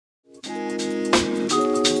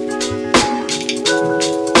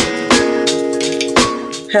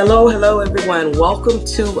Hello, everyone. Welcome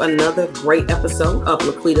to another great episode of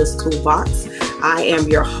Laquita's Toolbox. I am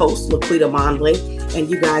your host, Laquita Mondley, and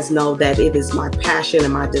you guys know that it is my passion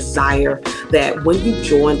and my desire that when you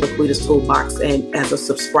join Laquita's Toolbox and as a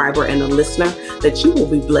subscriber and a listener, that you will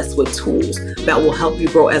be blessed with tools that will help you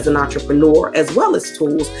grow as an entrepreneur, as well as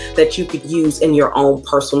tools that you could use in your own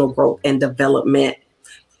personal growth and development.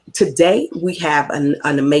 Today, we have an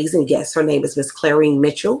amazing guest. Her name is Miss Clarine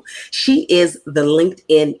Mitchell. She is the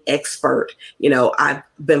LinkedIn expert. You know, I've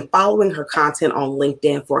been following her content on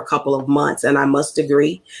LinkedIn for a couple of months, and I must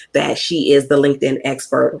agree that she is the LinkedIn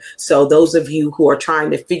expert. So those of you who are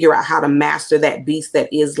trying to figure out how to master that beast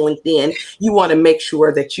that is LinkedIn, you want to make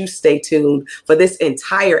sure that you stay tuned for this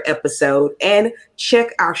entire episode and check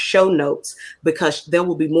our show notes, because there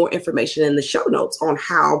will be more information in the show notes on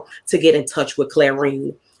how to get in touch with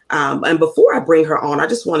Clarine. And before I bring her on, I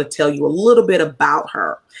just want to tell you a little bit about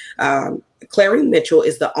her. Clarine Mitchell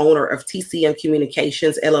is the owner of TCM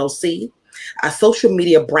Communications, LLC, a social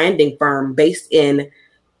media branding firm based in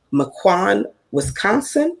Mequon,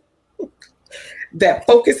 Wisconsin, that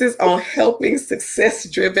focuses on helping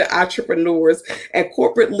success-driven entrepreneurs and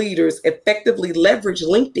corporate leaders effectively leverage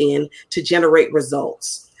LinkedIn to generate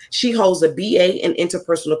results. She holds a BA in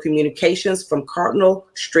interpersonal communications from Cardinal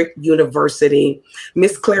Stritch University.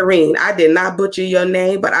 Miss Clarine, I did not butcher your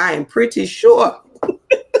name, but I am pretty sure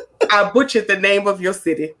I butchered the name of your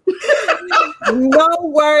city. No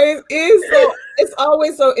worries. It's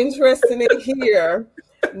always so interesting to hear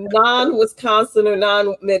non-Wisconsin or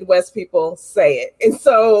non-Midwest people say it. And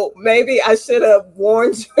so maybe I should have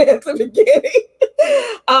warned you at the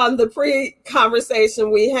beginning, the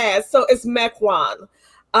pre-conversation we had. So it's Mequon.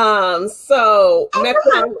 Mequon,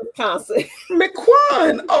 Wisconsin.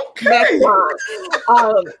 Mequon, okay.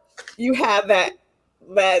 Mequon. You have that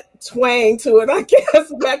twang to it, I guess.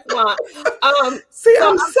 Mequon. I'm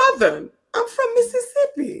Southern. I'm from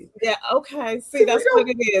Mississippi. Yeah, okay. See, that's what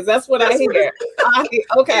it is. That's what I hear.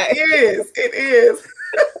 Okay. It is.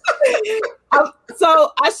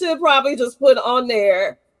 So I should probably just put on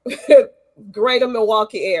there Greater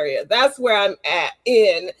Milwaukee area. That's where I'm at,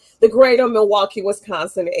 in the Greater Milwaukee,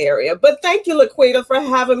 Wisconsin area. But thank you, Laquita, for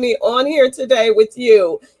having me on here today with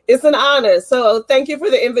you. It's an honor. So thank you for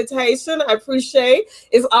the invitation. I appreciate it.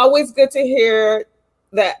 It's always good to hear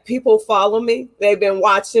that people follow me. They've been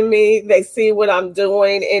watching me. They see what I'm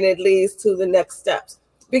doing, and it leads to the next steps.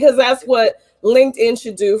 Because that's what LinkedIn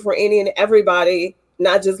should do for any and everybody,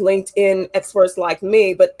 not just LinkedIn experts like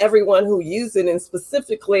me, but everyone who uses it, and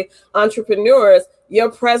specifically entrepreneurs.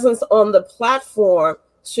 Your presence on the platform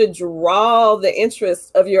should draw the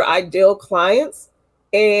interest of your ideal clients,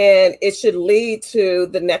 and it should lead to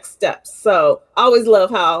the next steps. So I always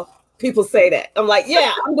love how people say that. I'm like,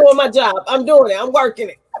 yeah, I'm doing my job. I'm doing it. I'm working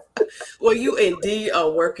it. Well, you indeed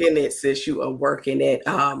are working it, sis. You are working it.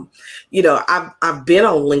 I've been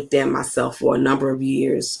on LinkedIn myself for a number of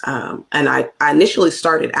years. And I initially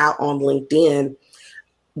started out on LinkedIn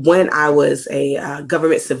when I was a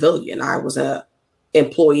government civilian. I was an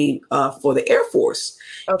employee for the Air Force.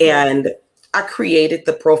 Okay. And I created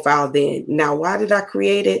the profile then. Now, why did I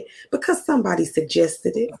create it? Because somebody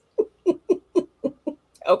suggested it.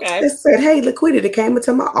 Okay. They said, hey, Laquita, they came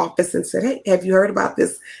into my office and said, hey, have you heard about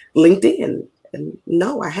this LinkedIn? And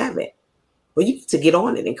no, I haven't. Well, you need to get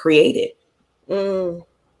on it and create it.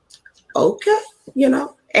 Okay,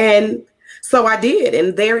 and so I did,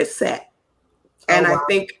 and there it sat. And I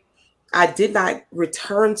think I did not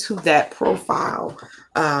return to that profile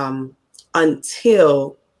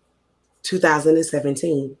until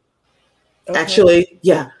 2017. Okay. Actually,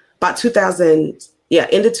 about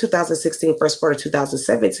end of 2016, first part of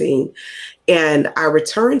 2017. And I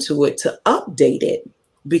returned to it to update it,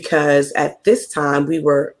 because at this time we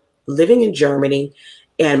were living in Germany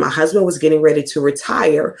and my husband was getting ready to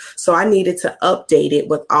retire. So I needed to update it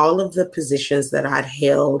with all of the positions that I'd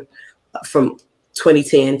held from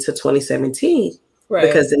 2010 to 2017. Right.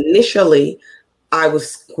 Because initially I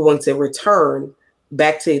was going to return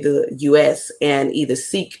back to the US and either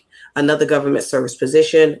seek another government service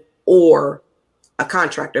position or a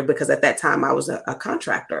contractor, because at that time I was a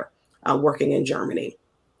contractor working in Germany.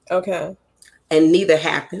 Okay. And neither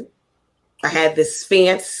happened. I had this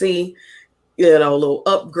fancy, little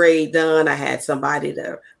upgrade done. I had somebody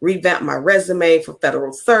to revamp my resume for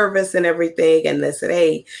federal service and everything. And they said,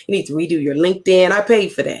 hey, you need to redo your LinkedIn. I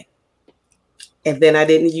paid for that. And then I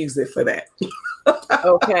didn't use it for that.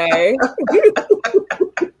 Okay.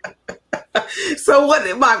 So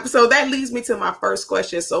that leads me to my first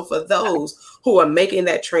question. So for those who are making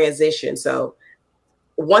that transition, so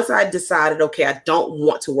once I decided, okay, I don't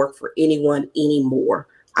want to work for anyone anymore,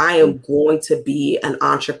 I am going to be an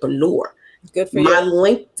entrepreneur. Good for my you.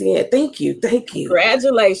 LinkedIn. Thank you.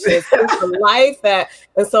 Congratulations. It's a life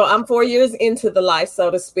and so I'm 4 years into the life, so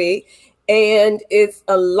to speak. And it's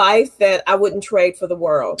a life that I wouldn't trade for the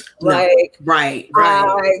world. No. Like, right.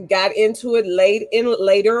 I got into it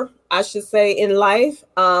later, I should say, in life.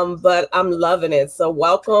 But I'm loving it. So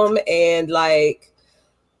welcome. And like,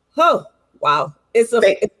 oh, wow. It's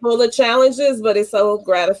full of challenges, but it's so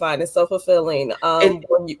gratifying. It's so fulfilling. When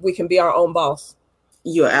we can be our own boss.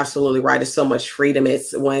 You're absolutely right. It's so much freedom.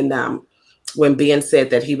 It's when Ben said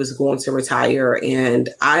that he was going to retire, and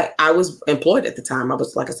I was employed at the time. I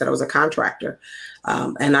was, like I said, I was a contractor.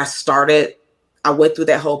 And I went through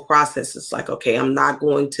that whole process. It's like, okay, I'm not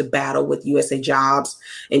going to battle with USA Jobs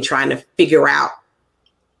and trying to figure out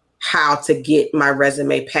how to get my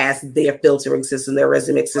resume past their filtering system, their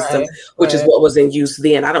resume system, which is what was in use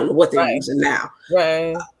then. I don't know what they're using now.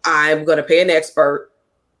 Right. I'm going to pay an expert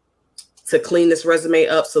to clean this resume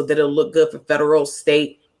up so that it'll look good for federal,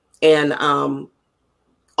 state, and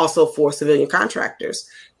also for civilian contractors.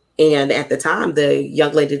 And at the time, the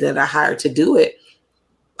young lady that I hired to do it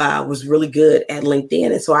was really good at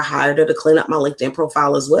LinkedIn. And so I hired her to clean up my LinkedIn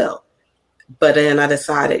profile as well. But then I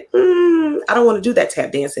decided, I don't want to do that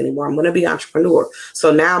tap dance anymore. I'm going to be an entrepreneur.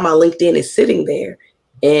 So now my LinkedIn is sitting there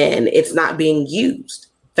and it's not being used.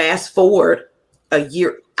 Fast forward a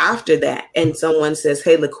year after that, and someone says,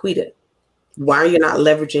 hey, Laquita, why are you not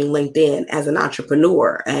leveraging LinkedIn as an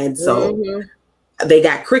entrepreneur? And so they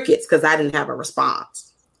got crickets because I didn't have a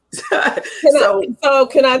response. So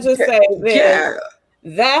can I just say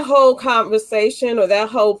that whole conversation or that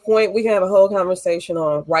whole point, we can have a whole conversation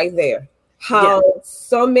on right there. How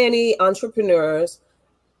so many entrepreneurs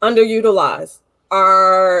underutilized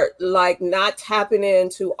are like not tapping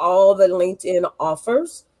into all the LinkedIn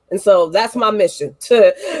offers. And so that's my mission,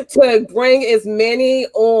 to bring as many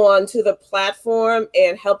on to the platform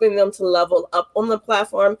and helping them to level up on the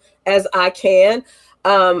platform as I can.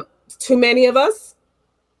 Too many of us,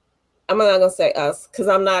 I'm not going to say us because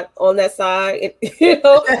I'm not on that side, and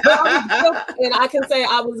I can say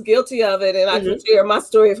I was guilty of it, and I can share my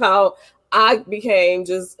story of how I became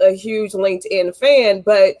just a huge LinkedIn fan.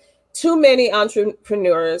 But too many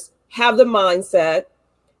entrepreneurs have the mindset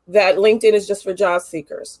that LinkedIn is just for job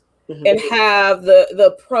seekers and have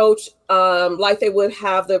the approach like they would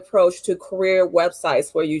have the approach to career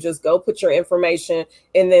websites where you just go put your information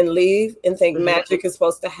and then leave and think magic is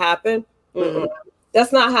supposed to happen.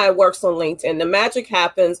 That's not how it works on LinkedIn. The magic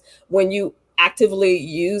happens when you actively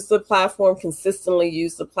use the platform, consistently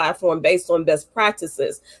use the platform based on best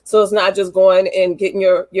practices. So it's not just going and getting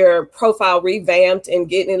your profile revamped and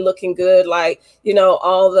getting it looking good, like,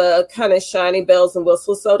 all the kind of shiny bells and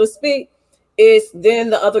whistles, so to speak. It's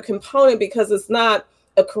then the other component, because it's not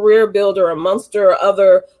a career builder, a Monster, or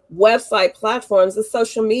other website platforms, it's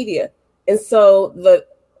social media. And so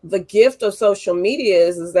the gift of social media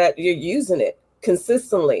is that you're using it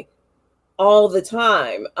consistently all the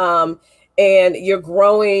time. And you're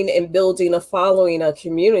growing and building a following, a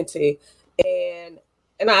community. And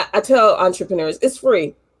I tell entrepreneurs, it's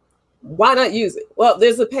free. Why not use it? Well,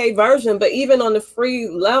 there's a paid version, but even on the free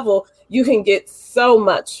level, you can get so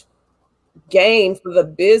much gain for the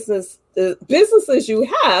businesses you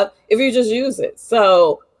have if you just use it.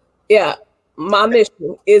 So yeah, my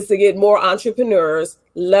mission is to get more entrepreneurs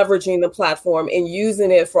leveraging the platform and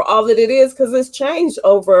using it for all that it is, because it's changed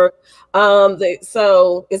over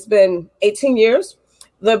so it's been 18 years.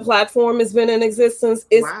 The platform has been in existence.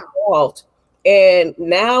 It's evolved. And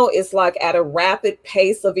now it's like at a rapid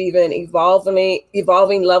pace of even evolving,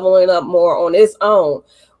 leveling up more on its own,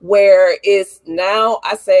 where it's now,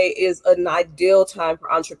 I say, is an ideal time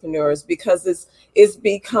for entrepreneurs, because it's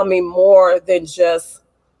becoming more than just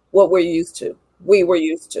what we were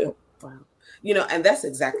used to. Wow. And that's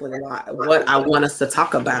exactly what I want us to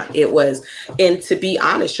talk about. And to be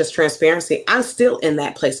honest, just transparency, I'm still in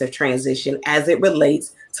that place of transition as it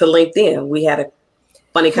relates to LinkedIn. We had a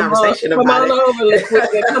funny conversation about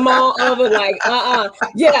it. Come on over, like,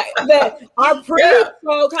 yeah, our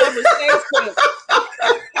pre-show conversation,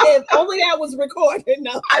 if only that was recorded.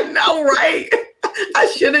 No. I know, right? I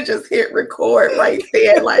should have just hit record right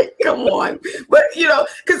there. Like, come on. But,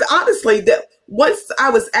 because honestly, once I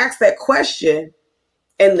was asked that question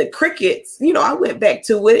and the crickets, I went back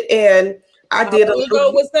to it and I did a little.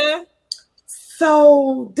 What was that?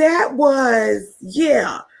 So that was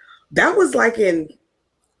like in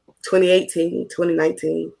 2018,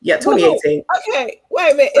 2019. Yeah, 2018. Okay,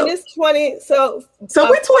 wait a minute. And it's 20. So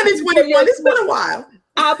we're 2021. It's been a while.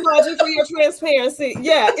 I apologize for your transparency.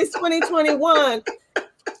 Yeah, it's 2021.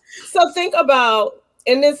 So think about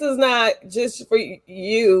and this is not just for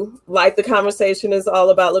you, like the conversation is all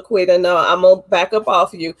about, Laquita. No, I'm gonna back up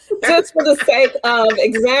off of you just for the sake of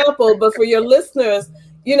example, but for your listeners,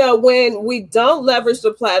 you know, when we don't leverage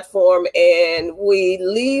the platform and we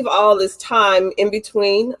leave all this time in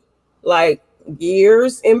between, like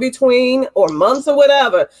years in between or months or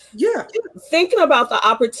whatever, thinking about the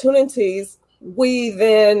opportunities we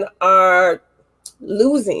then are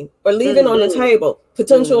losing or leaving on the table,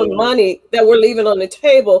 potential money that we're leaving on the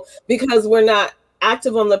table because we're not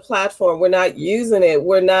active on the platform, we're not using it,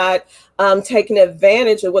 we're not taking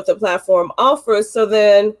advantage of what the platform offers. So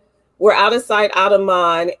then we're out of sight, out of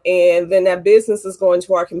mind, and then that business is going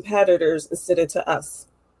to our competitors instead of to us.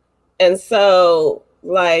 And so,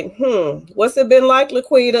 like, what's it been like,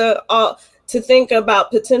 Laquita, to think about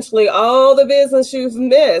potentially all the business you've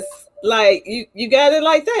missed? Like, you got it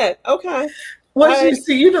like that. Okay. Well, you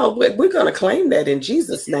see, you know, we're going to claim that in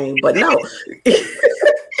Jesus' name, but no,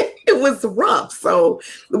 it was rough. So,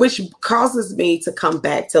 which causes me to come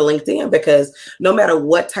back to LinkedIn, because no matter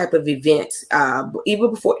what type of event, even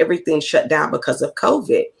before everything shut down because of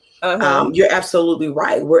COVID, you're absolutely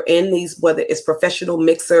right. We're in these, whether it's professional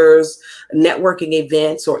mixers, networking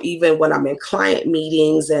events, or even when I'm in client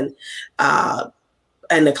meetings and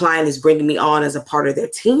the client is bringing me on as a part of their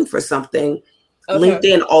team for something.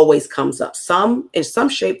 LinkedIn always comes up in some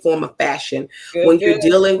shape, form, or fashion when you're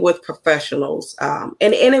dealing with professionals. And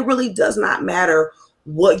it really does not matter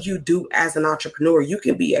what you do as an entrepreneur. You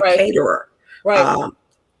can be a caterer.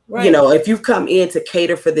 You know, if you've come in to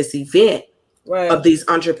cater for this event of these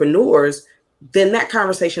entrepreneurs, then that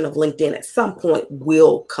conversation of LinkedIn at some point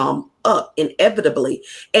will come up inevitably.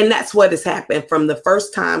 And that's what has happened from the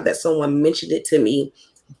first time that someone mentioned it to me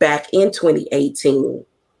back in 2018.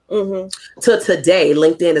 To today.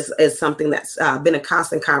 LinkedIn is something that's been a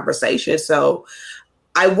constant conversation. So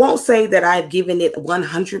I won't say that I've given it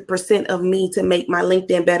 100% of me to make my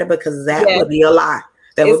LinkedIn better, because that would be a lie.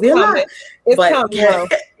 That would be a lie. But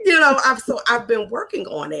you know, I've been working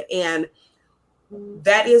on it, and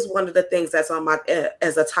that is one of the things that's on my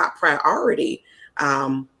as a top priority.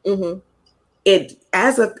 It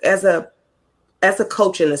as a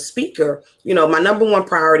coach and a speaker, you know, my number one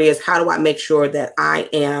priority is how do I make sure that I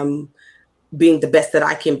am being the best that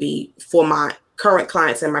I can be for my current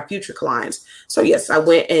clients and my future clients. So yes, I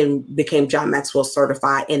went and became John Maxwell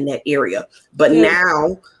certified in that area. But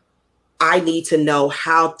now I need to know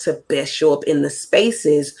how to best show up in the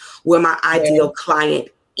spaces where my ideal client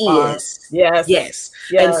is. Yes.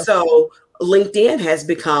 And so LinkedIn has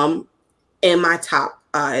become in my top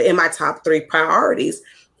 3 priorities.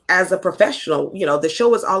 As a professional, you know, the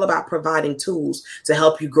show is all about providing tools to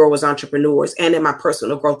help you grow as entrepreneurs, and in my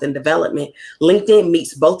personal growth and development. LinkedIn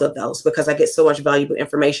meets both of those, because I get so much valuable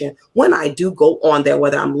information when I do go on there,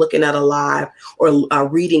 whether I'm looking at a live or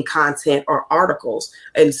reading content or articles.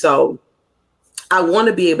 And so I want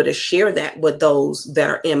to be able to share that with those that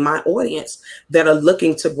are in my audience that are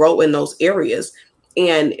looking to grow in those areas.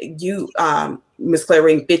 And you, Ms.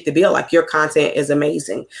 Clarine, fit the bill. Like, your content is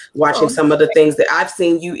amazing. Watching some of the things that I've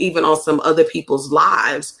seen you even on some other people's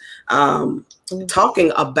lives,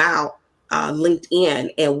 talking about LinkedIn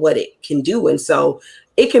and what it can do. And so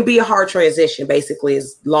it can be a hard transition, basically,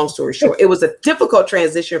 is long story short. It was a difficult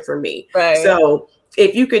transition for me. So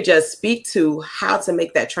if you could just speak to how to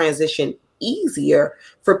make that transition easier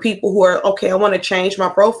for people who are, okay, I want to change my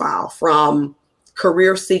profile from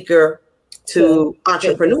career seeker to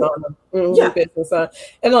entrepreneur. Business owner.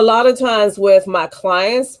 And a lot of times with my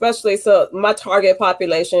clients, especially, so my target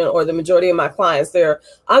population, or the majority of my clients, they're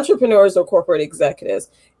entrepreneurs or corporate executives.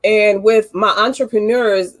 And with my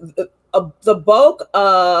entrepreneurs, the bulk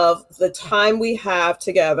of the time we have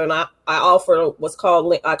together, and I offer what's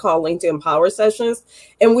called, I call LinkedIn Power Sessions.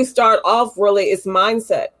 And we start off really, it's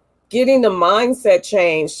mindset, getting the mindset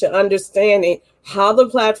change to understanding how the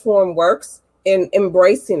platform works and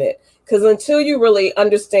embracing it. Because until you really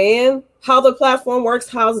understand how the platform works,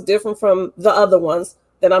 how it's different from the other ones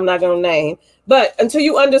that I'm not going to name, but until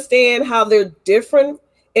you understand how they're different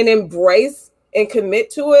and embrace and commit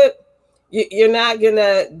to it, you're not going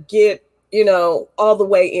to get, you know, all the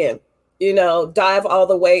way in, you know, dive all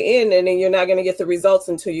the way in, and then you're not going to get the results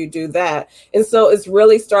until you do that. And so it's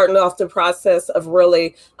really starting off the process of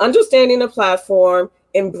really understanding the platform,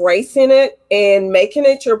 embracing it, and making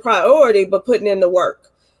it your priority, but putting in the work.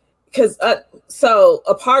 Because so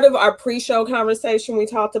a part of our pre-show conversation, we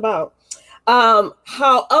talked about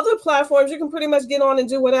how other platforms, you can pretty much get on and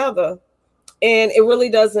do whatever. And it really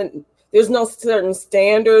doesn't, there's no certain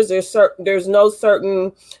standards, there's no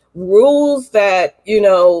certain rules that, you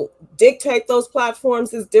know, dictate those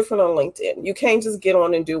platforms. Is different on LinkedIn. You can't just get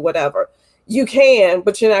on and do whatever. you can,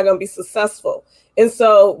 but you're not going to be successful. And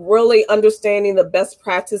so really understanding the best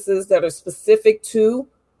practices that are specific to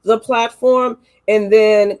the platform, and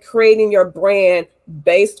then creating your brand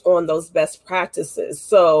based on those best practices.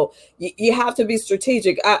 So you have to be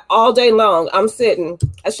strategic. All day long, I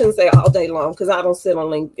shouldn't say all day long, because I don't sit on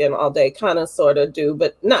LinkedIn all day, kind of sort of do,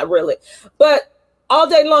 but not really. But all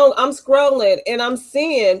day long, I'm scrolling and I'm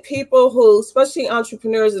seeing people who, especially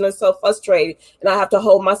entrepreneurs, and are so frustrated, and I have to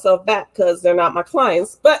hold myself back because they're not my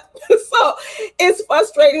clients. But so it's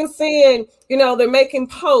frustrating seeing, they're making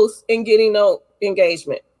posts and getting no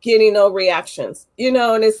engagement, getting no reactions,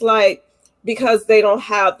 and it's like, because they don't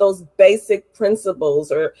have those basic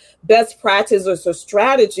principles or best practices or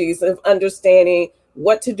strategies of understanding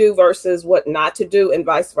what to do versus what not to do, and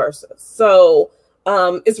vice versa. So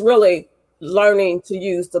it's really learning to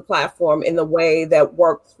use the platform in the way that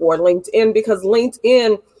works for LinkedIn, because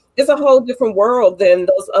LinkedIn is a whole different world than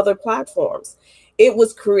those other platforms. It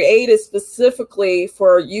was created specifically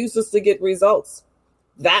for users to get results.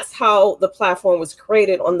 That's how the platform was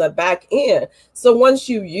created on the back end. So once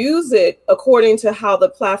you use it according to how the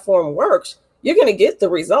platform works, you're going to get the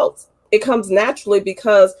results. It comes naturally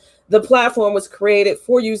because the platform was created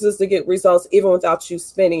for users to get results, even without you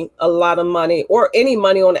spending a lot of money or any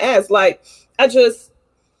money on ads. Like, I just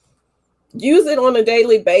use it on a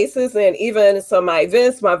daily basis. And even some of my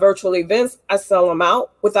events, my virtual events, I sell them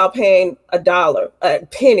out without paying a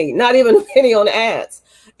penny, not even a penny on ads.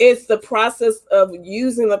 It's the process of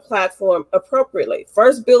using the platform appropriately.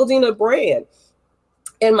 First, building a brand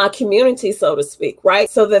in my community, so to speak, right?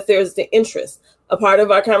 So that there's the interest. A part of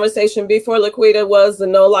our conversation before, Laquita, was the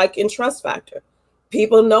know, like, and trust factor.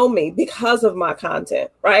 People know me because of my content,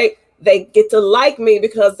 right? They get to like me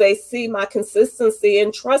because they see my consistency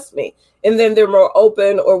and trust me. And then they're more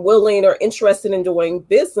open or willing or interested in doing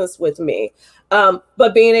business with me.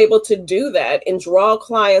 But being able to do that and draw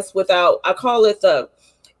clients without, I call it the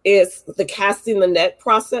casting the net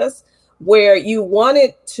process, where you want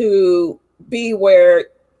it to be where,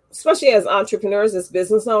 especially as entrepreneurs, as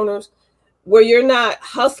business owners, where you're not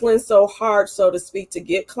hustling so hard, so to speak, to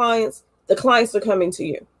get clients. The clients are coming to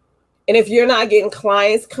you. And if you're not getting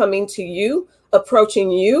clients coming to you, approaching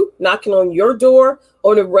you, knocking on your door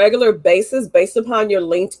on a regular basis based upon your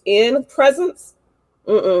LinkedIn presence,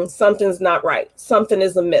 something's not right. Something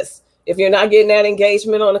is amiss. If you're not getting that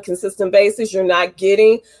engagement on a consistent basis, you're not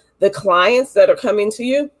getting the clients that are coming to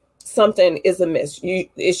you, something is amiss.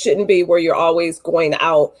 It shouldn't be where you're always going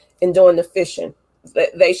out and doing the fishing.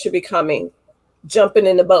 They should be jumping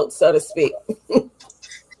in the boat, so to speak.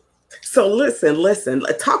 So listen,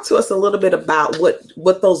 talk to us a little bit about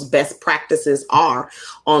what those best practices are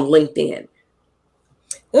on LinkedIn.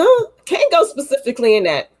 Can't go specifically in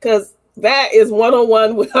that, because that is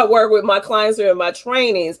one-on-one when I work with my clients or in my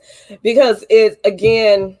trainings, because it's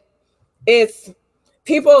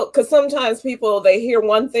people, because sometimes people, they hear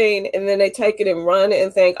one thing and then they take it and run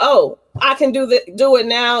and think, oh, I can do it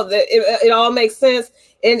now, that it all makes sense.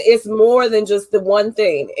 And it's more than just the one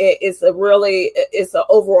thing. It's an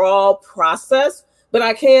overall process. But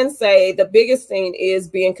I can say the biggest thing is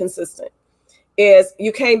being consistent. Is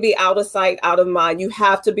you can't be out of sight, out of mind. You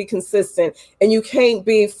have to be consistent, and you can't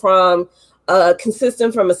be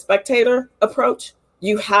consistent from a spectator approach.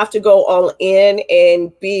 You have to go all in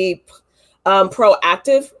and be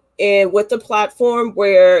proactive and with the platform,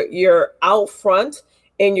 where you're out front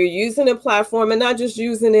and you're using the platform, and not just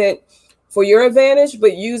using it for your advantage,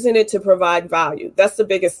 but using it to provide value. That's the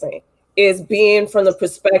biggest thing, is being from the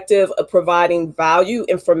perspective of providing value,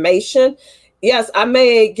 information. Yes, I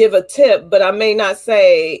may give a tip, but I may not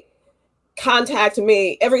say, contact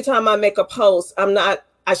me every time I make a post. I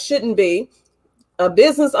shouldn't be. A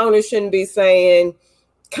business owner shouldn't be saying,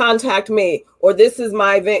 contact me, or this is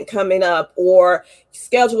my event coming up, or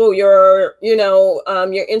schedule your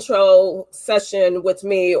intro session with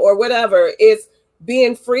me, or whatever. It's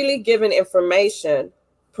being freely given information,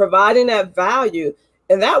 providing that value.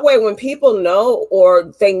 And that way, when people know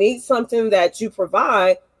or they need something that you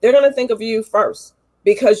provide, they're going to think of you first,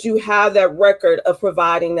 because you have that record of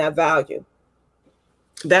providing that value.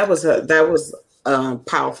 That was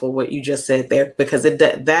powerful what you just said there, because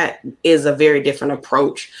that is a very different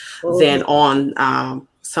approach than on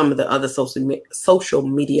some of the other social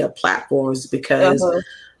media platforms, because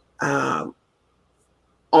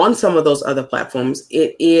on some of those other platforms,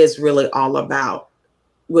 it is really all about,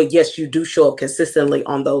 well, yes, you do show up consistently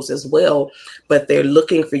on those as well, but they're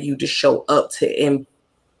looking for you to show up to, and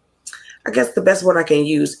I guess the best word I can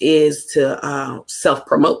use is to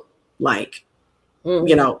self-promote. Like,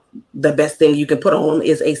 the best thing you can put on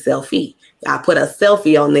is a selfie. I put a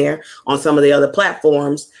selfie on there on some of the other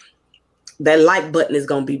platforms, that like button is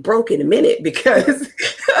going to be broke in a minute because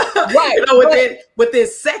right, within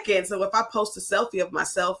seconds. So if I post a selfie of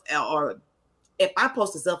myself, or if I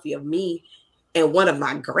post a selfie of me and one of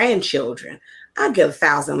my grandchildren, I get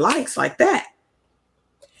 1,000 likes like that.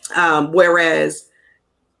 Whereas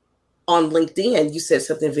on LinkedIn, you said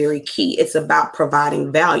something very key. It's about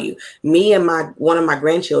providing value. Me and one of my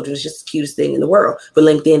grandchildren is just the cutest thing in the world, but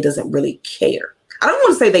LinkedIn doesn't really care. I don't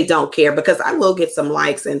want to say they don't care, because I will get some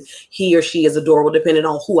likes and he or she is adorable depending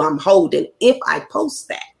on who I'm holding if I post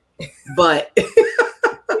that. But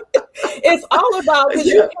it's all about, because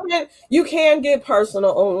you can get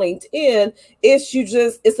personal on LinkedIn.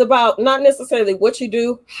 It's about not necessarily what you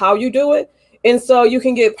do, how you do it. And so you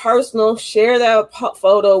can get personal, share that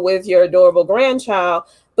photo with your adorable grandchild,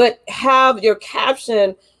 but have your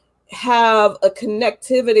caption have a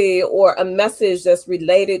connectivity or a message that's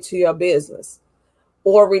related to your business,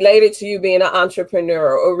 or related to you being an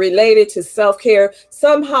entrepreneur, or related to self-care,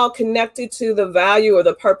 somehow connected to the value or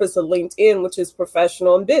the purpose of LinkedIn, which is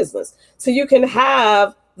professional and business. So you can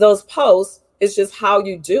have those posts. It's just how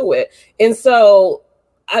you do it. And so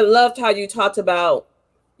I loved how you talked about,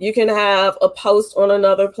 you can have a post on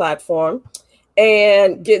another platform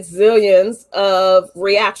and get zillions of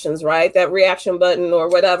reactions, right? That reaction button or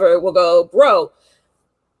whatever will go, bro.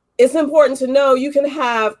 It's important to know you can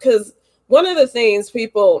have, because one of the things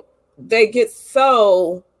people, they get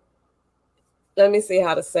so, let me see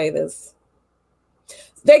how to say this.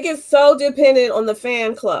 They get so dependent on the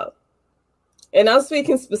fan club. And I'm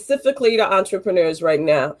speaking specifically to entrepreneurs right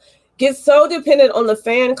now. Get so dependent on the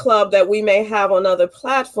fan club that we may have on other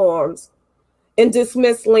platforms and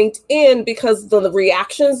dismiss LinkedIn because the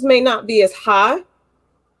reactions may not be as high,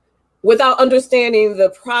 without understanding the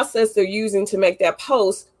process they're using to make that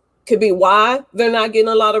post. Could be why they're not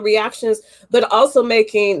getting a lot of reactions, but also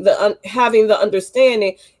having the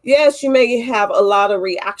understanding, yes, you may have a lot of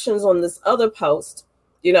reactions on this other post,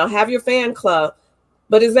 have your fan club,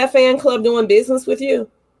 but is that fan club doing business with you?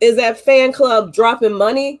 Is that fan club dropping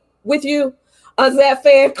money with you? Is that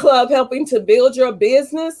fan club helping to build your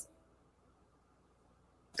business?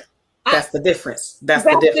 That's the difference. That's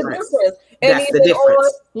the difference. And that's even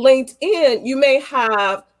on LinkedIn, you may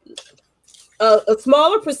have a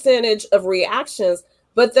smaller percentage of reactions,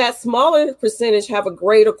 but that smaller percentage have a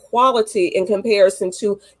greater quality in comparison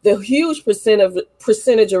to the huge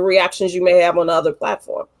percentage of reactions you may have on the other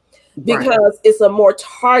platform, because it's a more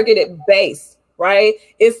targeted base, right?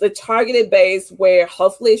 It's the targeted base where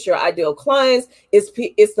hopefully it's your ideal clients. It's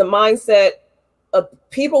the mindset of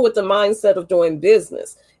people with the mindset of doing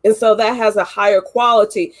business. And so that has a higher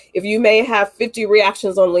quality. If you may have 50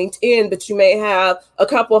 reactions on LinkedIn, but you may have a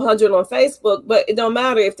couple hundred on Facebook, but it don't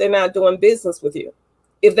matter if they're not doing business with you,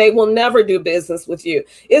 if they will never do business with you.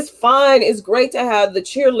 It's fine. It's great to have the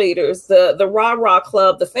cheerleaders, the rah-rah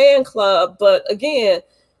club, the fan club. But again,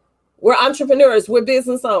 we're entrepreneurs. We're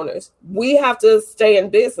business owners. We have to stay in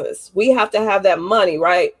business. We have to have that money,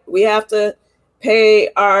 right? We have to pay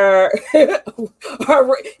our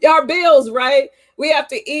bills, right? We have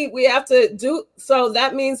to eat. We have to do. So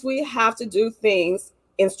that means we have to do things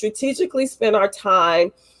and strategically spend our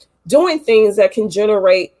time doing things that can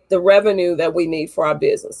generate the revenue that we need for our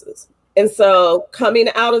businesses. And so coming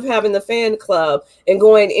out of having the fan club and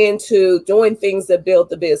going into doing things that build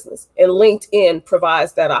the business, and LinkedIn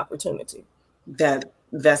provides that opportunity.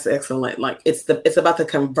 That's excellent. Like it's about the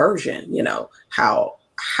conversion,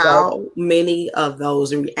 how many of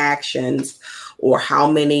those reactions or how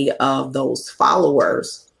many of those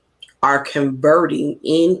followers are converting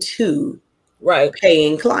into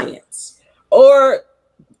paying clients, or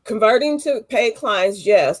converting to paid clients.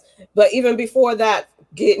 Yes. But even before that,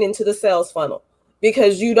 getting into the sales funnel,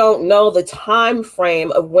 because you don't know the time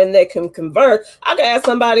frame of when they can convert. I could ask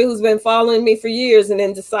somebody who's been following me for years and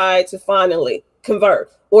then decide to finally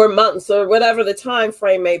convert, or months, or whatever the time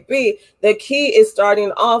frame may be. The key is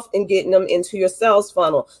starting off and getting them into your sales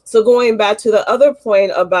funnel. So going back to the other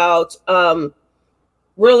point about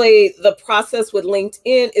really the process with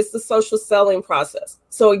LinkedIn is the social selling process.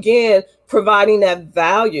 So again, providing that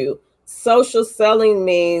value. Social selling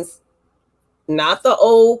means not the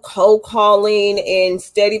old cold calling and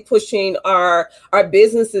steady pushing our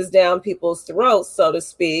businesses down people's throats, so to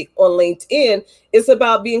speak, on LinkedIn. It's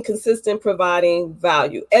about being consistent, providing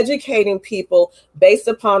value, educating people based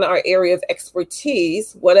upon our area of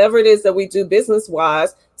expertise, whatever it is that we do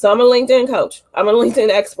business-wise. So I'm a LinkedIn coach. I'm a LinkedIn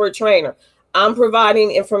expert trainer. I'm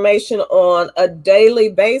providing information on a daily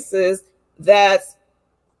basis that's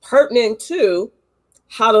pertinent to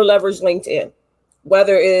how to leverage LinkedIn,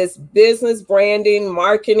 whether it's business, branding,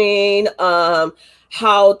 marketing,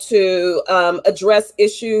 how to address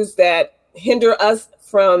issues that hinder us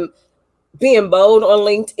from being bold on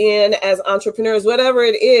LinkedIn as entrepreneurs, whatever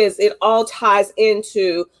it is, it all ties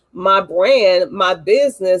into my brand, my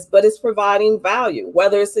business, but it's providing value,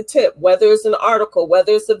 whether it's a tip, whether it's an article,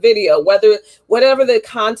 whether it's a video, whatever the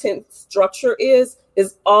content structure is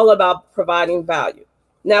all about providing value.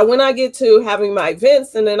 Now, when I get to having my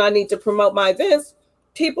events and then I need to promote my events,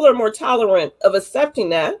 people are more tolerant of accepting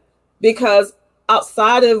that, because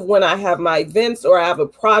outside of when I have my events or I have a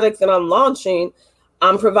product that I'm launching,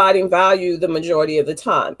 I'm providing value the majority of the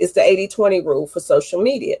time. It's the 80-20 rule for social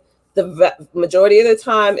media. The majority of the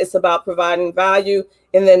time, it's about providing value.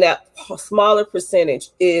 And then that smaller percentage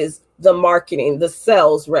is the marketing, the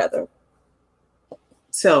sales rather.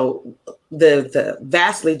 So the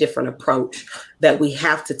vastly different approach that we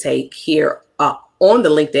have to take here on the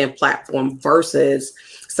LinkedIn platform versus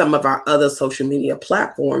some of our other social media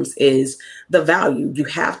platforms is the value. You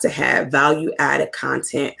have to have value added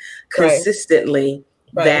content consistently,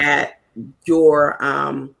 right, that your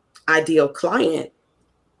ideal client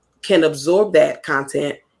can absorb that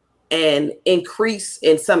content and increase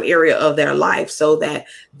in some area of their life so that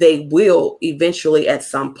they will eventually at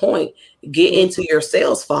some point get into your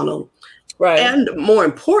sales funnel. Right. And more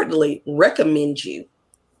importantly, recommend you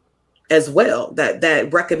as well.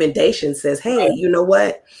 That recommendation says, hey, right, you know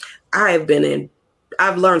what? I've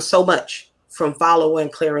learned so much from following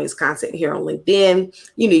Clarine's content here on LinkedIn.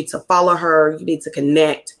 You need to follow her. You need to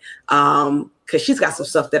connect because she's got some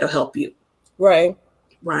stuff that'll help you. Right.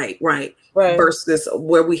 Right. Versus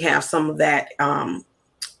where we have some of that,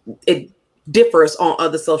 it differs on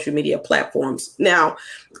other social media platforms. Now,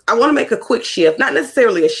 I want to make a quick shift, not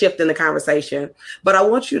necessarily a shift in the conversation, but I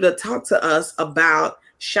want you to talk to us about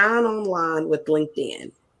Shine Online with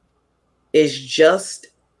LinkedIn. Is just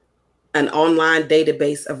an online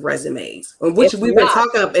database of resumes, which we've been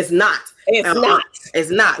talking about. It's not. It's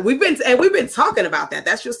not. We've been talking about that.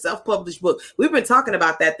 That's your self-published book. We've been talking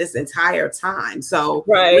about that this entire time. So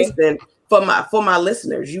listen, for my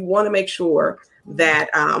listeners, you want to make sure that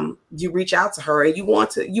you reach out to her and you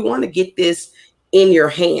want to get this in your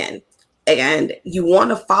hand. And you want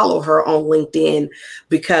to follow her on LinkedIn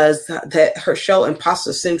because that her show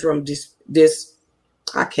Imposter Syndrome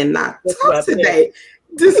I cannot talk today.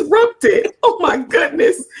 Disrupted. Oh my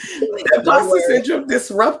goodness. Imposter Syndrome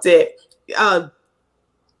Disrupted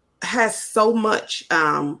has so much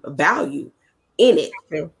value in it.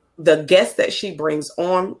 Okay. The guest that she brings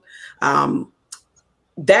on,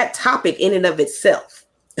 that topic in and of itself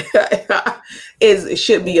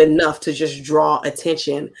should be enough to just draw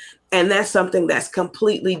attention. And that's something that's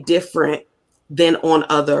completely different than on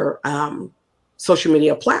other social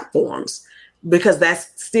media platforms, because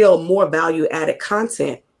that's still more value added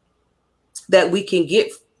content that we can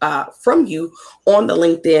get from you on the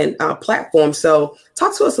LinkedIn platform. So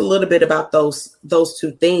talk to us a little bit about those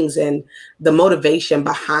two things and the motivation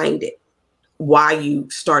behind it, why you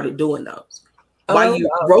started doing those, why you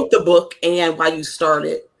wrote the book and why you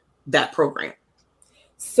started that program.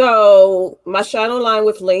 So my Shine Online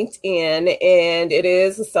with LinkedIn, and it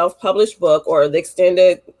is a self-published book, or the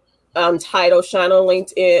extended title, Shine On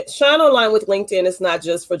LinkedIn. Shine Online with LinkedIn is not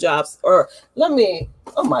just for jobs. Let me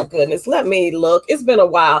look. It's been a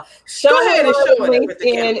while. Shine Go ahead and show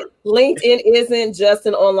LinkedIn. LinkedIn isn't just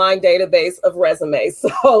an online database of resumes.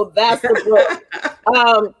 So that's the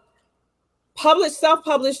book.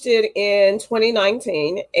 Self-published it in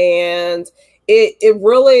 2019, and it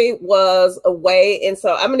really was a way. And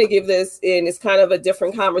so I'm going to give this in, it's kind of a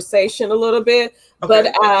different conversation a little bit, okay,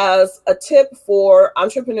 but as a tip for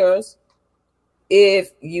entrepreneurs,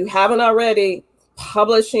 if you haven't already,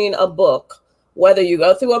 publishing a book, whether you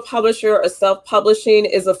go through a publisher or self-publishing,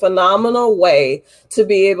 is a phenomenal way to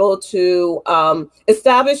be able to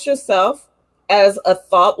establish yourself as a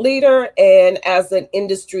thought leader and as an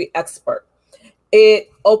industry expert. It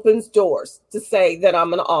opens doors to say that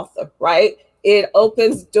I'm an author, right? It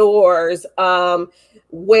opens doors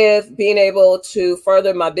with being able to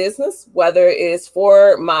further my business, whether it's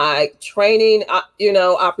for my training,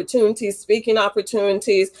 opportunities, speaking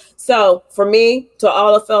opportunities. So for me, to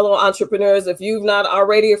all the fellow entrepreneurs, if you've not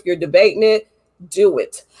already, if you're debating it, do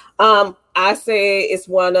it. I say it's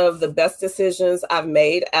one of the best decisions I've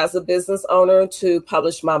made as a business owner to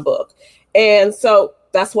publish my book. And so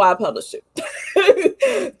that's why I published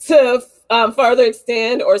it, to further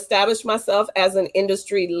extend or establish myself as an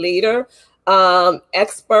industry leader,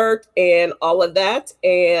 expert, and all of that.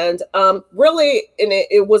 And really,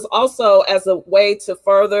 it was also as a way to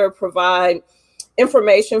further provide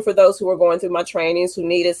information for those who were going through my trainings who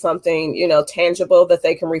needed something, tangible that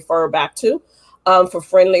they can refer back to, for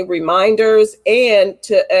friendly reminders, and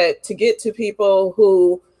to get to people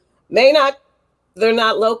who they're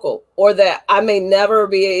not local, or that I may never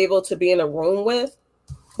be able to be in a room with,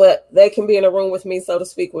 but they can be in a room with me, so to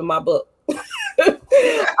speak, with my book.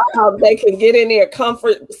 They can get in their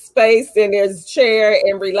comfort space in their chair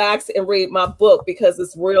and relax and read my book, because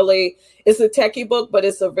it's a techie book, but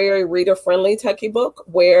it's a very reader friendly techie book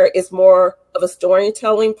where it's more of a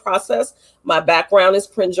storytelling process. My background is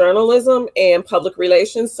print journalism and public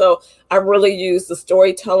relations, so I really use the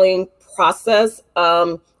storytelling process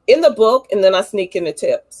in the book, and then I sneak in the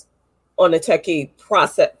tips on a techie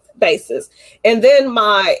process basis. And then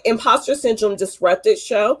my Imposter Syndrome Disrupted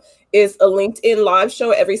show is a LinkedIn live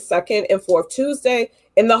show every second and fourth Tuesday.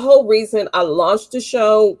 And the whole reason I launched the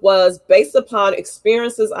show was based upon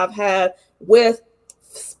experiences I've had with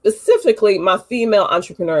specifically my female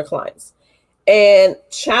entrepreneur clients, and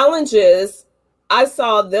challenges I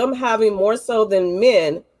saw them having more so than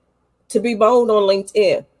men to be bold on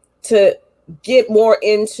LinkedIn, to get more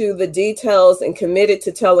into the details and committed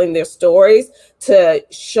to telling their stories, to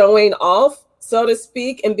showing off, so to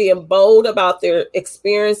speak, and being bold about their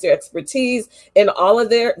experience, their expertise, and all of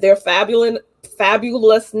their fabulousness.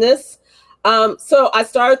 So I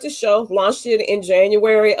started the show, launched it in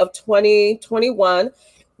January of 2021,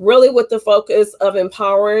 really with the focus of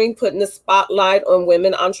empowering, putting the spotlight on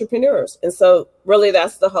women entrepreneurs. And so really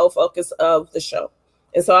that's the whole focus of the show.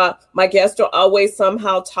 And so my guests are always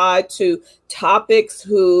somehow tied to topics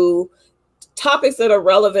that are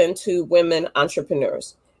relevant to women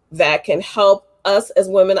entrepreneurs, that can help us as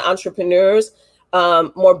women entrepreneurs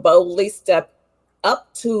more boldly step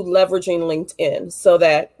up to leveraging LinkedIn so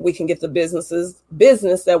that we can get the business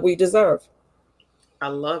that we deserve. I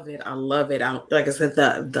love it. Like I said,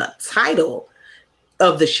 the title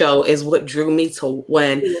of the show is what drew me to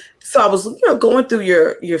so I was going through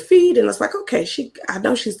your feed, and it's like, okay, I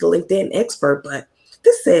know she's the LinkedIn expert, but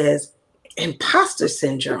this says imposter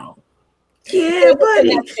syndrome. Yeah,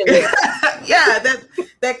 buddy. Yeah,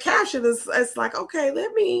 that caption is, it's like, okay,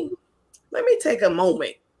 let me take a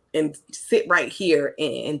moment and sit right here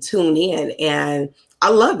and tune in. And I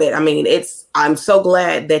love it. I mean, I'm so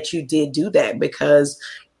glad that you did do that, because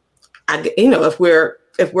if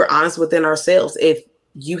we're honest within ourselves, if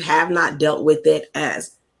you have not dealt with it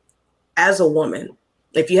as a woman,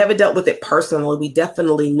 if you haven't dealt with it personally, we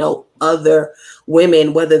definitely know other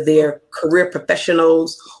women, whether they're career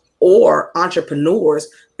professionals or entrepreneurs,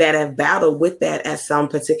 that have battled with that at some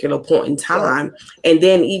particular point in time. Yeah. And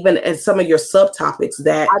then even in some of your subtopics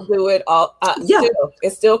that I do it all.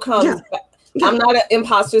 It still comes back. Yeah. I'm not an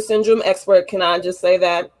imposter syndrome expert. Can I just say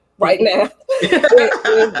that right now?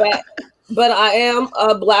 But I am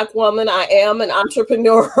a Black woman. I am an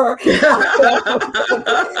entrepreneur. And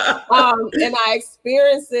I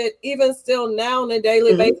experience it even still now on a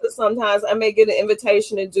daily basis. Sometimes I may get an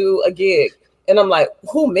invitation to do a gig, and I'm like,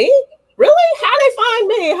 who, me? Really? How they find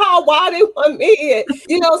me? Why they want me?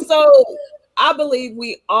 So I believe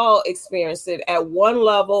we all experience it at one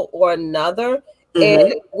level or another.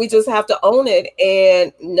 And we just have to own it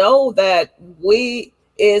and know that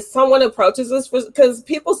if someone approaches us, because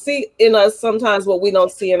people see in us sometimes what we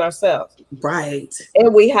don't see in ourselves. Right.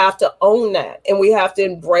 And we have to own that, and we have to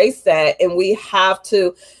embrace that, and we have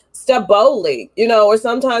to step boldly, or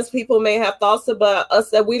sometimes people may have thoughts about us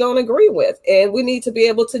that we don't agree with, and we need to be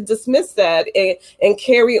able to dismiss that and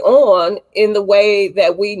carry on in the way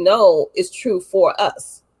that we know is true for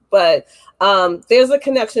us. But there's a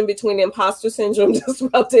connection between imposter syndrome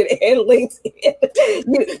disrupted and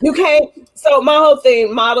LinkedIn. You can't. So my whole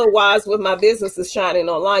thing, model wise, with my business is shining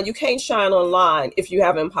online. You can't shine online if you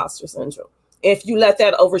have imposter syndrome. If you let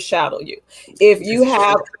that overshadow you, if you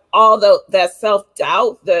have all that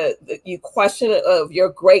self-doubt, you question of your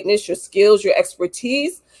greatness, your skills, your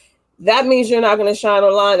expertise, that means you're not going to shine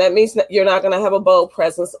online. That means you're not going to have a bold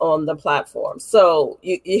presence on the platform. So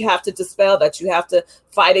you have to dispel that. You have to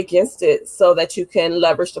fight against it so that you can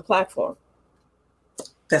leverage the platform.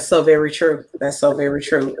 That's so very true.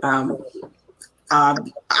 I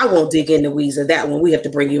won't dig in the weeds of that one. We have to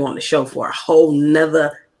bring you on the show for a whole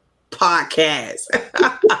nother podcast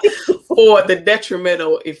for the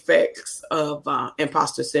detrimental effects of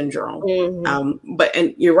imposter syndrome.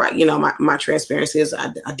 And you're right. My transparency is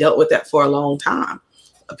I dealt with that for a long time.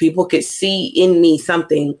 People could see in me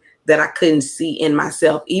something that I couldn't see in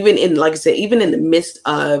myself, even in the midst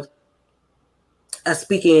of a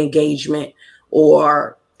speaking engagement,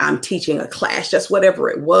 or I'm teaching a class, just whatever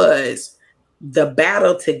it was, the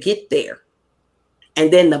battle to get there.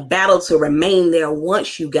 And then the battle to remain there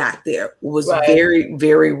once you got there was very,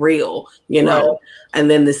 very real, Right. And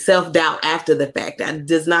then the self-doubt after the fact. That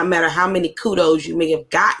does not matter how many kudos you may have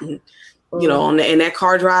gotten. you know, in that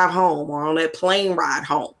car drive home or on that plane ride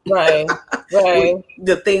home. Right.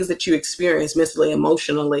 The things that you experience mentally,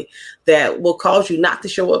 emotionally, that will cause you not to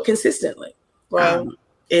show up consistently. Right.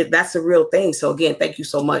 That's a real thing. So again, thank you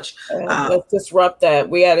so much. Let's disrupt that.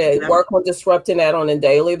 We had to work on disrupting that on a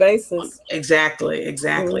daily basis. Exactly.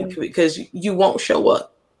 Because you won't show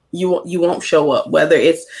up. You won't show up, whether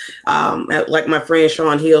it's like my friend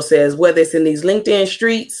Sean Hill says, whether it's in these LinkedIn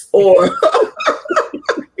streets or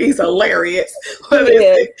he's hilarious. Whether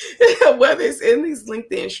it's in these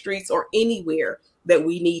LinkedIn streets or anywhere that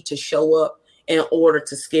we need to show up in order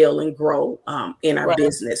to scale and grow in our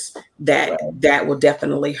business, that will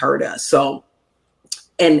definitely hurt us. So,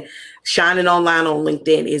 and shining online on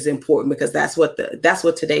LinkedIn is important because that's what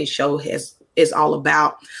today's show is all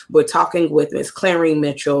about. We're talking with Ms. Clarine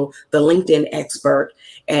Mitchell, the LinkedIn expert,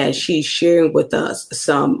 and she's sharing with us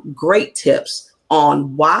some great tips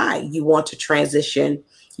on why you want to transition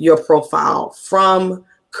your profile from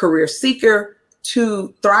career seeker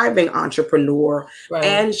to thriving entrepreneur.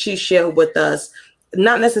 And she shared with us,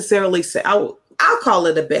 not necessarily say, I'll call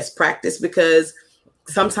it a best practice, because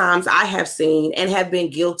sometimes I have seen and have been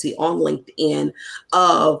guilty on LinkedIn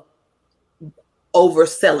of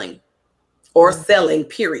overselling or selling,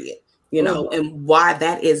 period, you know, and why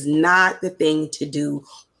that is not the thing to do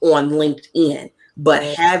on LinkedIn, but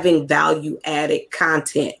having value added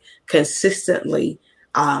content consistently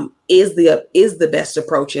is the best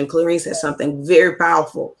approach. And Clarine said something very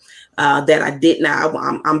powerful that I did not.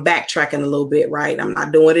 I'm backtracking a little bit, right? I'm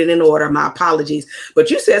not doing it in order. My apologies.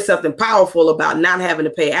 But you said something powerful about not having to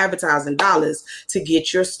pay advertising dollars to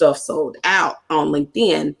get your stuff sold out on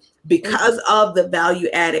LinkedIn because of the value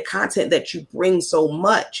added content that you bring so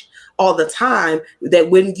much all the time,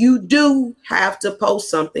 that when you do have to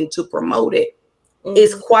post something to promote it,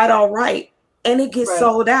 it's quite all right. And it gets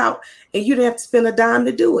sold out and you didn't have to spend a dime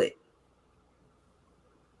to do it.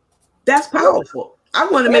 That's powerful. I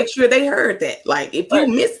want to make sure they heard that. Like, if you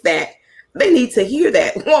missed that, they need to hear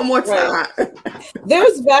that one more time.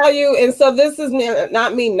 There's value. And so this is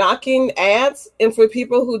not me knocking ads. And for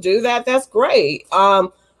people who do that, that's great.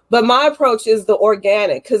 But my approach is the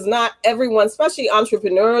organic, because not everyone, especially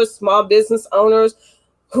entrepreneurs, small business owners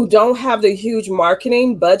who don't have the huge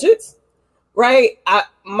marketing budgets, right?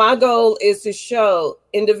 My goal is to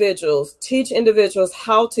teach individuals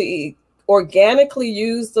how to organically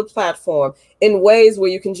use the platform in ways where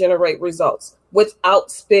you can generate results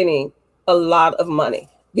without spending a lot of money,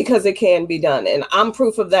 because it can be done. And I'm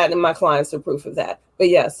proof of that, and my clients are proof of that. But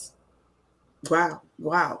yes.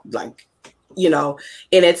 Wow. Like, you know,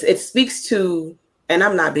 and it speaks to, and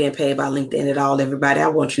I'm not being paid by LinkedIn at all, everybody. I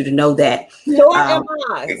want you to know that. Nor am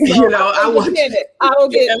I. So you know, I don't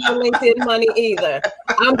get LinkedIn money either.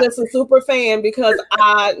 I'm just a super fan because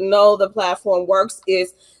I know the platform works.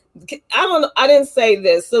 I didn't say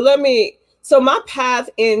this. So my path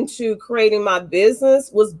into creating my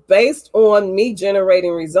business was based on me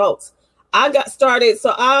generating results. I got started.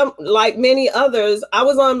 So I'm like many others. I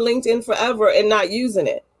was on LinkedIn forever and not using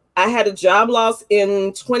it. I had a job loss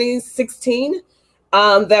in 2016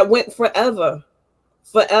 that went forever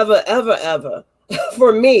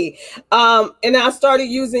for me. And I started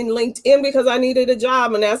using LinkedIn because I needed a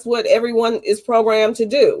job, and that's what everyone is programmed to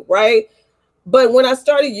do, right? But when I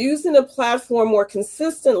started using the platform more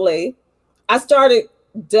consistently, I started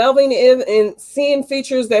delving in and seeing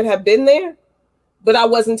features that have been there, but I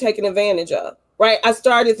wasn't taking advantage of. Right.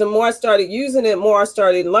 The more I started using it, more I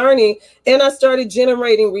started learning, and I started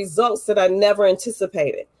generating results that I never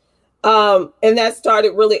anticipated. And that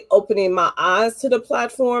started really opening my eyes to the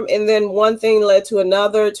platform. And then one thing led to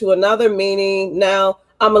another, meaning now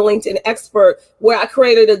I'm a LinkedIn expert, where I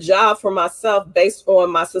created a job for myself based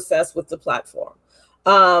on my success with the platform.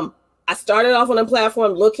 I started off on a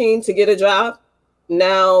platform looking to get a job.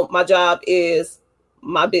 Now my job is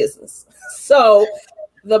my business. So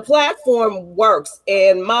the platform works,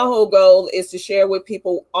 and my whole goal is to share with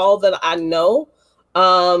people all that I know,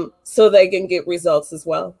 so they can get results as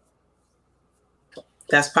well.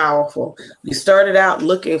 That's powerful. You started out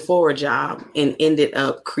looking for a job and ended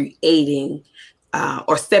up creating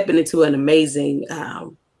or stepping into an amazing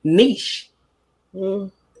niche.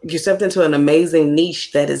 You stepped into an amazing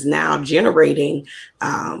niche that is now generating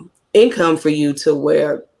income for you, to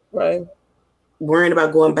where worrying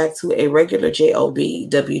about going back to a regular job,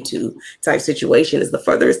 W-2 type situation is the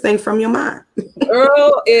furthest thing from your mind.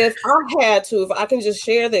 Girl, if I can just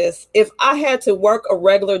share this, if I had to work a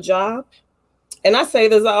regular job, and I say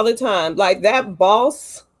this all the time, like, that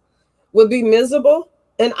boss would be miserable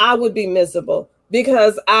and I would be miserable.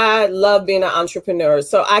 because I love being an entrepreneur.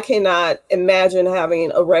 So I cannot imagine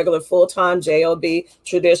having a regular full-time job,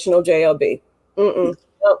 traditional job. No,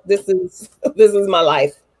 this is my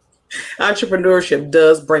life. Entrepreneurship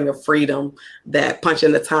does bring a freedom that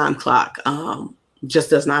punching the time clock just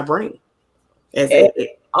does not bring.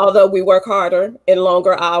 Although we work harder in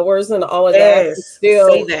longer hours and all of that, still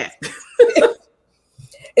say that.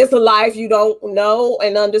 It's a life you don't know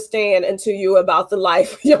and understand until you're about the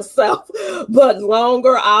life yourself. But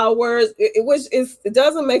longer hours, it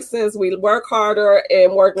doesn't make sense. We work harder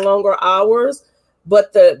and work longer hours,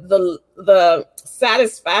 but the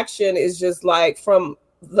satisfaction is just like from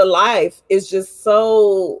the life is just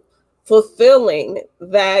so fulfilling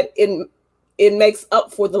that it makes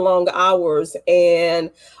up for the long hours and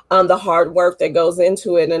the hard work that goes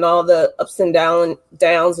into it and all the ups and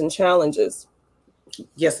downs and challenges.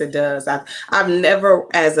 Yes, it does. I've never,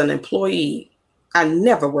 as an employee, I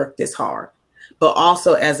never worked this hard, but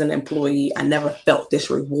also as an employee, I never felt this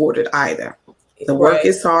rewarded either. The work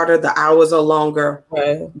is harder, the hours are longer,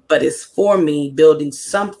 but it's for me building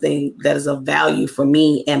something that is of value for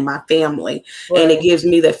me and my family. And it gives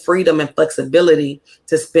me the freedom and flexibility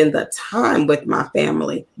to spend the time with my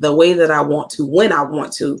family the way that I want to, when I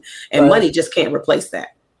want to, and money just can't replace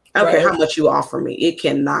that. I don't care how much you offer me. It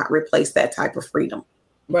cannot replace that type of freedom.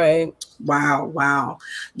 Right. Wow.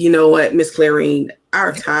 You know what, Miss Clarine,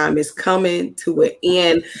 our time is coming to an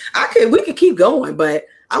end. We could keep going, but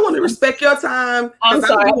I want to respect your time. I'm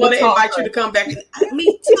sorry. I want to invite you to come back.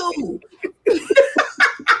 Me too.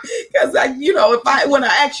 Because when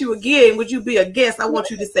I ask you again, would you be a guest? I want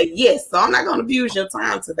you to say yes. So I'm not going to abuse your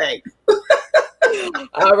time today.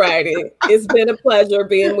 All righty. It's been a pleasure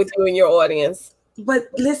being with you and your audience. But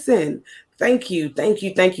listen, thank you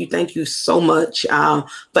so much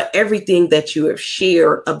for everything that you have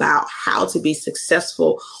shared about how to be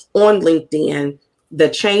successful on LinkedIn, the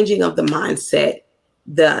changing of the mindset,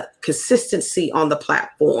 the consistency on the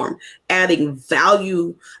platform, adding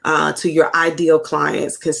value to your ideal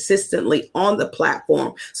clients consistently on the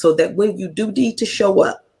platform so that when you do need to show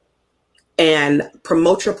up and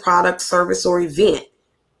promote your product, service, or event,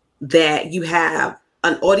 that you have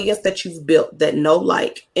an audience that you've built that know,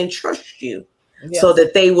 like, and trust you, so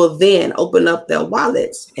that they will then open up their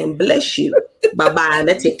wallets and bless you by buying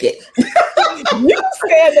a ticket. You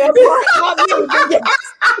said that part.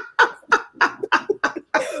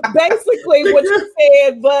 Basically what you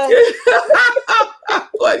said, but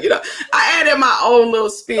well, I added my own little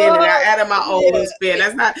spin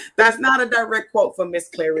That's not a direct quote from Miss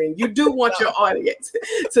Clarine. You do want your audience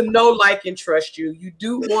to know, like, and trust you. You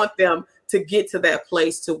do want them to get to that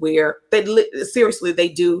place to where they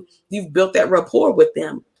do. You've built that rapport with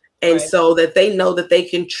them. And so that they know that they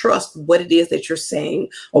can trust what it is that you're saying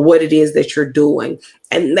or what it is that you're doing.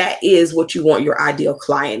 And that is what you want your ideal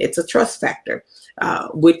client. It's a trust factor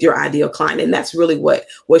with your ideal client. And that's really what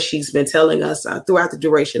she's been telling us throughout the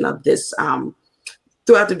duration of this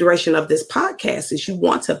podcast, is you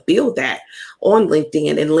want to build that on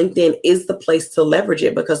LinkedIn, and LinkedIn is the place to leverage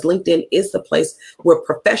it, because LinkedIn is the place where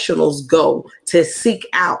professionals go to seek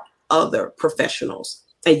out other professionals,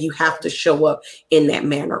 and you have to show up in that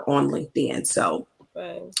manner on LinkedIn. So,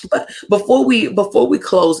 but before we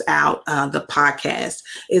close out the podcast,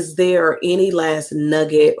 is there any last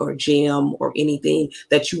nugget or gem or anything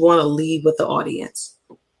that you want to leave with the audience?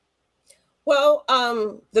 Well,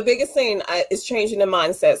 the biggest thing is changing the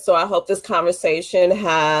mindset. So I hope this conversation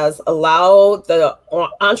has allowed the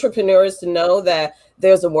entrepreneurs to know that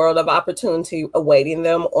there's a world of opportunity awaiting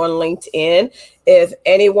them on LinkedIn. If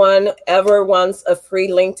anyone ever wants a free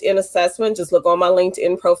LinkedIn assessment, just look on my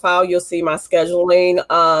LinkedIn profile. You'll see my scheduling,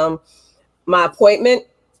 my appointment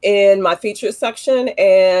in my featured section,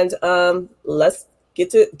 and let's get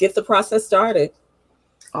the process started.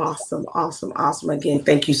 Awesome. Again,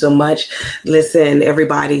 thank you so much. Listen,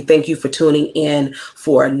 everybody, thank you for tuning in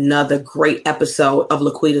for another great episode of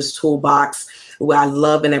Laquita's Toolbox. Well, I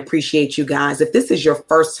love and appreciate you guys. If this is your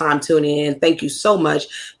first time tuning in, thank you so much.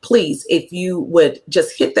 Please, if you would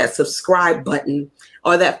just hit that subscribe button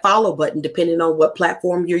or that follow button, depending on what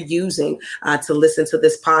platform you're using to listen to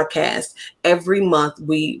this podcast. Every month,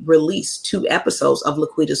 we release 2 episodes of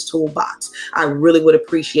Laquita's Toolbox. I really would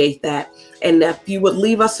appreciate that. And if you would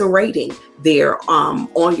leave us a rating there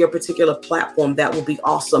on your particular platform, that will be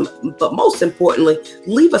awesome. But most importantly,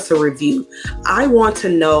 leave us a review. I want to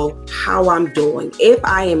know how I'm doing, if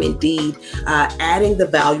I am indeed adding the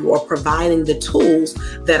value or providing the tools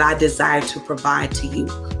that I desire to provide to you.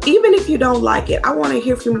 Even if you don't like it, I want want to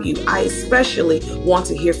hear from you. I especially want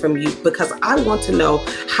to hear from you because I want to know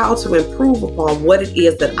how to improve upon what it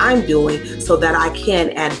is that I'm doing so that I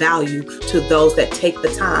can add value to those that take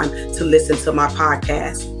the time to listen to my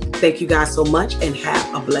podcast. Thank you guys so much and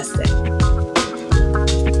have a blessed day.